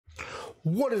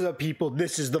What is up, people?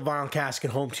 This is the Vinyl Casket,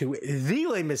 home to the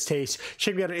lamest taste.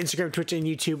 Check me out on Instagram, Twitch, and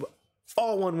YouTube.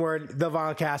 All one word, the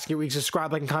Vinyl Casket. We can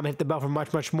subscribe, like, and comment, hit the bell for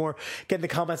much, much more. Get in the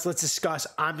comments. Let's discuss.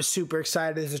 I'm super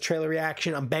excited. This is a trailer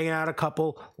reaction. I'm banging out a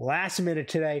couple last minute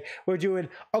today. We're doing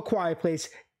A Quiet Place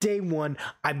Day 1.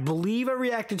 I believe I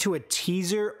reacted to a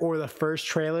teaser or the first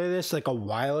trailer of this like a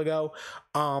while ago.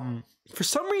 For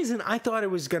some reason, I thought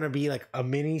it was going to be like a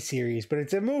mini series, but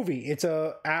it's a movie. It's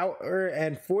a hour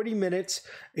and 40 minutes.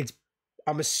 It's,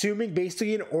 I'm assuming,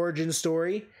 basically an origin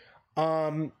story.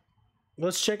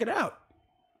 Let's check it out.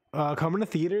 Coming to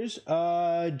theaters,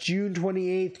 June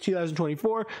 28th,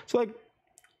 2024. So like a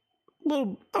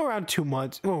little around 2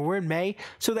 months. Oh, we're in May.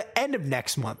 So the end of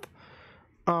next month.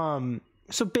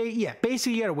 Yeah,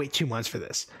 basically you gotta wait 2 months for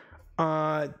this.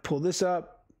 Pull this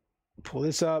up,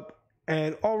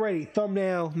 and already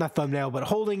not thumbnail, but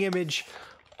holding image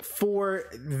for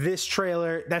this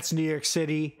trailer. That's New York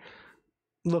City.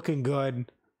 Looking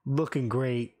good, looking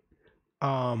great.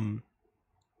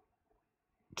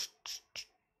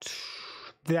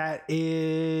 That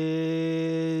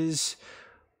is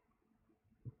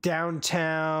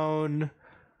downtown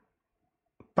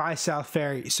by South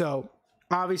Ferry. So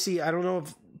obviously, I don't know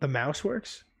if the mouse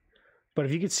works, but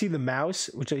if you could see the mouse,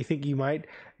 which I think you might,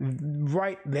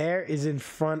 right there is in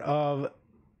front of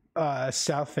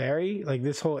South Ferry. Like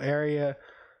this whole area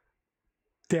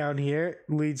down here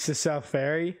leads to South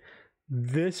Ferry.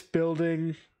 This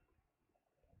building,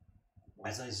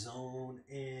 as I zone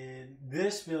in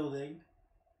this building,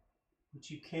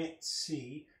 which you can't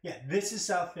see, yeah, this is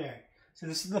South Ferry. So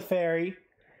this is the ferry.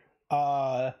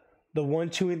 The 1,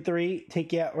 2, and 3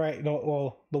 take you out right. No,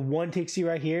 well, the 1 takes you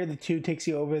right here. The 2 takes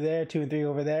you over there. 2 and 3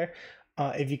 over there.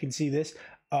 If you can see this,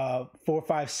 4,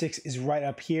 5, 6 is right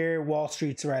up here. Wall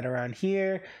Street's right around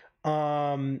here.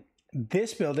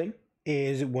 This building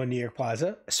is One New York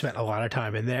Plaza. I spent a lot of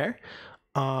time in there.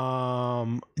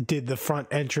 Did the front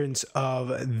entrance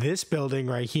of this building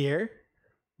right here.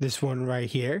 This one right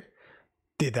here.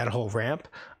 Did that whole ramp.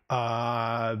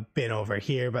 Been over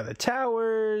here by the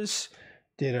towers.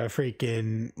 Did a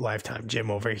freaking Lifetime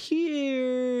gym over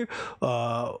here.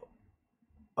 A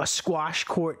squash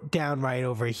court down right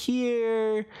over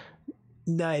here.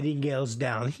 Nightingales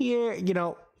down here. You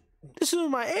know, this is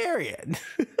my area.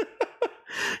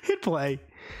 Hit play.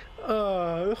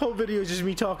 The whole video is just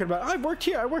me talking about, I worked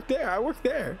here, I worked there, I worked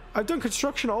there. I've done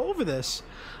construction all over this.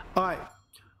 All right.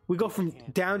 We go from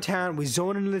downtown, we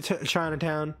zone into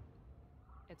Chinatown.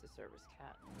 It's a service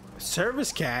cat.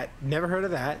 Service cat? Never heard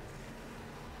of that.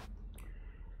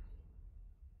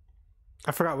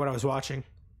 I forgot what I was watching.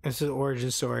 This is an origin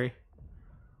story.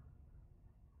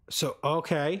 So,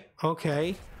 okay.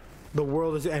 The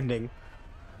world is ending.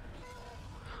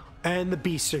 And the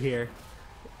beasts are here.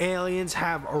 Aliens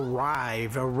have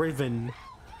arrived. Okay.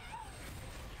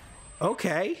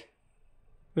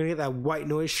 We're gonna get that white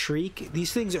noise shriek.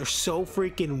 These things are so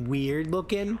freaking weird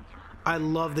looking. I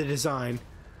love the design.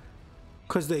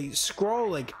 Cause they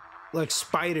scroll like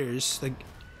spiders,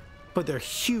 but they're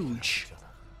huge.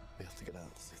 We have to get out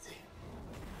of the city.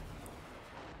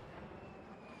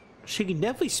 She can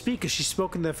definitely speak because she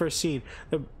spoke in the first scene.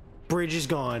 The bridge is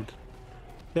gone.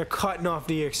 They're cutting off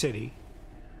New York City.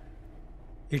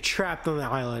 You're trapped on the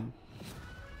island.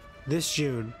 This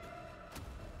June.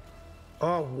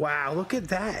 Oh, wow. Look at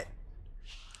that.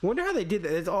 I wonder how they did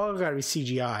that. It's all got to be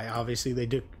CGI. Obviously, they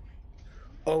did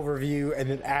overview and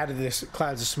then added this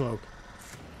clouds of smoke.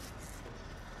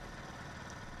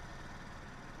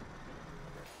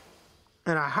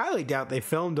 And I highly doubt they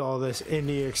filmed all this in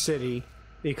New York City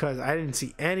because I didn't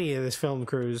see any of this film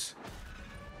crews.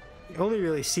 You only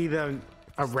really see them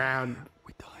around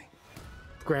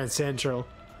Grand Central.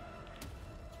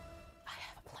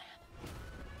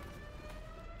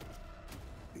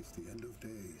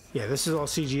 Yeah, this is all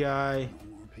CGI. No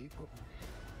more people.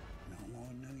 No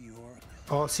more New York.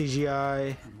 All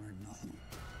CGI.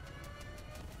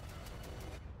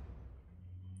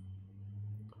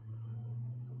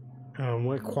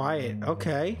 We're quiet.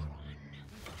 Okay.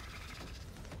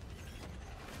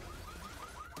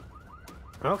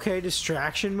 Okay,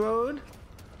 distraction mode.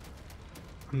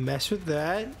 Mess with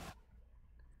that.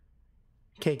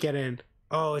 Can't get in.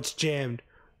 Oh, it's jammed.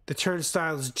 The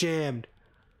turnstile is jammed.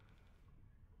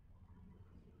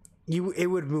 It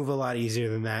would move a lot easier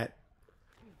than that.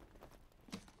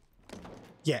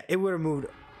 Yeah, it would have moved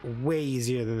way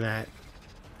easier than that.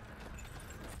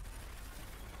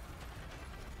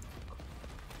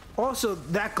 Also,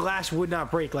 that glass would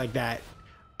not break like that.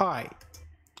 Alright.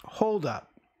 Hold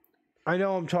up. I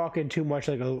know I'm talking too much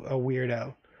like a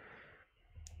weirdo.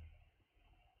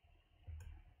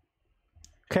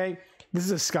 Okay? this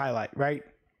is a skylight, right?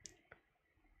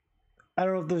 I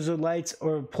don't know if those are lights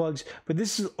or plugs, but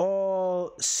this is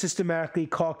all systematically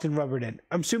caulked and rubbered in.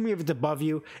 I'm assuming if it's above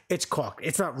you, it's caulked.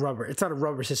 It's not rubber. It's not a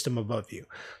rubber system above you.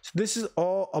 So this is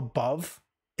all above.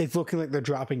 It's looking like they're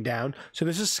dropping down. So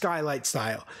this is skylight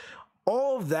style.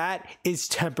 All of that is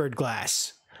tempered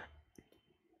glass.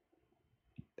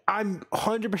 I'm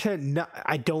 100% not,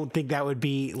 I don't think that would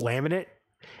be laminate.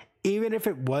 Even if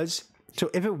it was,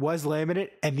 so if it was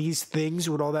laminate and these things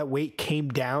with all that weight came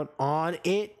down on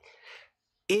it,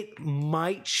 it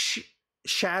might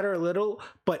shatter a little,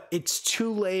 but it's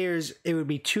 2 layers. It would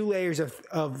be 2 layers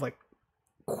of like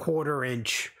 1/4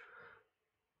 inch,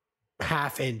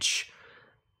 1/2 inch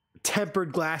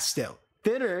tempered glass still.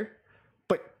 Thinner,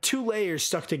 but 2 layers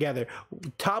stuck together.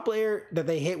 Top layer that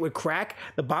they hit would crack,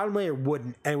 the bottom layer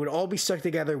wouldn't, and it would all be stuck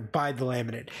together by the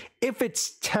laminate. If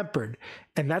it's tempered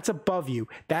and that's above you,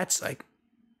 that's like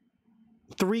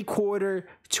 3/4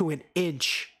 to an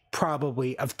inch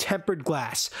probably of tempered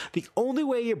glass. The only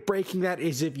way you're breaking that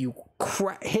is if you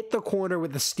hit the corner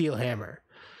with a steel hammer.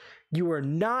 You are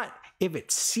not, if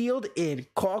it's sealed in,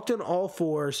 caulked on all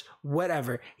 4s,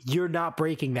 whatever, you're not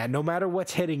breaking that. No matter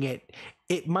what's hitting it,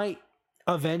 it might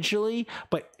eventually,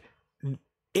 but it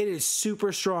is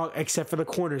super strong except for the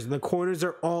corners. And the corners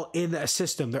are all in the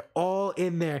system. They're all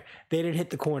in there. They didn't hit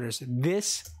the corners.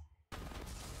 This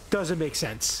doesn't make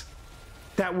sense.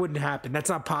 That wouldn't happen. That's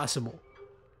not possible.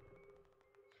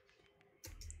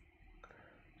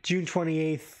 June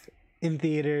 28th in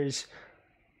theaters.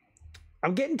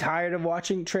 I'm getting tired of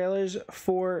watching trailers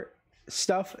for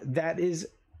stuff that is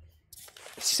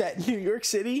set in New York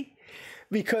City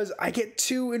because I get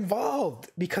too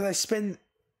involved because I spend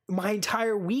my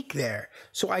entire week there.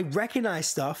 So I recognize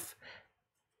stuff,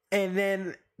 and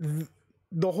then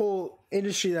the whole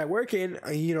industry that I work in,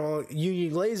 you know,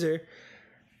 Union Laser,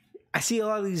 I see a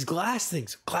lot of these glass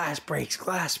things, glass breaks,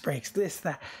 this,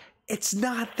 that. It's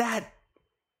not that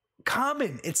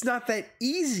common. It's not that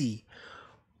easy.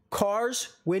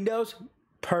 Cars, windows,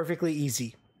 perfectly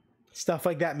easy. Stuff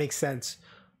like that makes sense.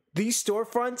 These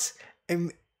storefronts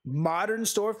and modern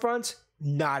storefronts,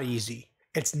 not easy.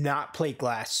 It's not plate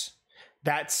glass.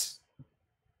 That's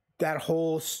that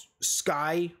whole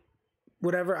sky,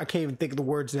 whatever. I can't even think of the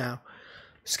words now.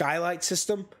 Skylight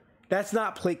system. That's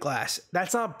not plate glass.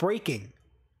 That's not breaking.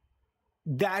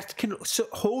 That can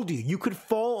hold you. You could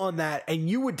fall on that and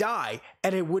you would die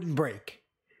and it wouldn't break.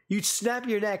 You'd snap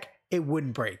your neck. It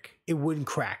wouldn't break. It wouldn't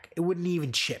crack. It wouldn't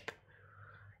even chip.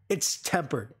 It's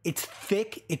tempered. It's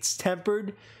thick. It's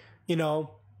tempered. You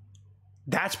know,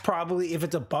 that's probably, if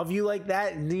it's above you like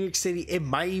that in New York City, it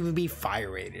might even be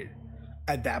fire rated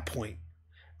at that point.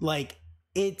 Like,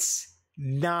 it's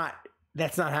not,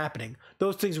 that's not happening.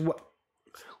 Those things,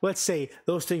 let's say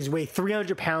those things weigh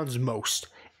 300 pounds most.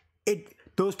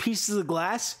 Those pieces of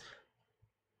glass,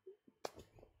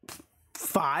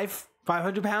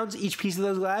 500 pounds each piece of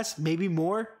those glass, maybe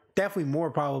more, definitely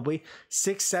more, probably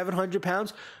 600-700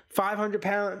 pounds.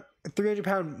 500-pound,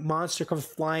 300-pound monster comes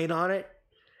flying on it.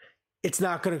 It's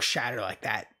not going to shatter like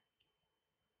that.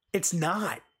 It's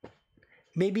not.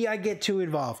 Maybe I get too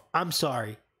involved. I'm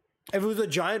sorry. If it was a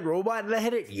giant robot that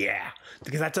hit it, yeah,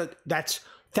 because that's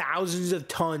thousands of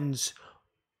tons,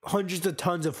 hundreds of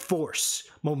tons of force,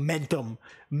 momentum,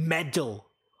 mental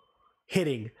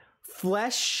hitting.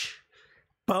 Flesh,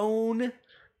 bone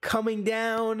coming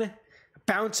down,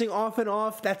 bouncing off and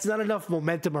off. That's not enough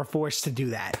momentum or force to do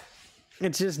that.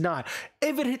 It's just not.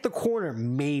 If it hit the corner,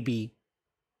 maybe.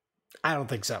 I don't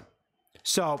think so.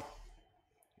 So,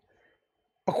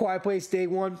 A Quiet Place Day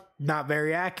 1, not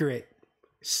very accurate.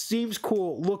 Seems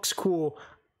cool, looks cool.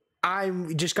 I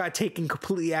just got taken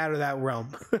completely out of that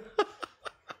realm.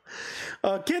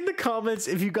 Get in the comments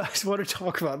if you guys want to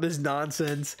talk about this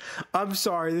nonsense. I'm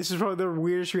sorry, this is probably the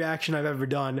weirdest reaction I've ever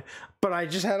done, but I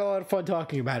just had a lot of fun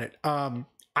talking about it. I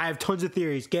have tons of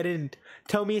theories. Get in,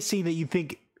 tell me a scene that you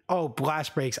think, oh,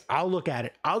 blast breaks. I'll look at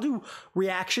it. I'll do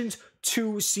reactions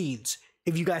to scenes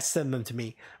if you guys send them to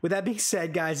me. With that being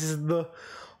said, guys, this is the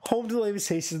home to the latest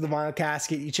tastes of the Vinyl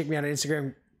Casket. You check me out on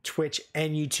Instagram, Twitch,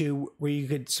 and YouTube, where you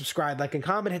could subscribe, like, and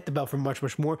comment, hit the bell for much,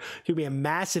 much more. Do me a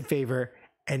massive favor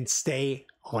and stay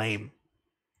lame.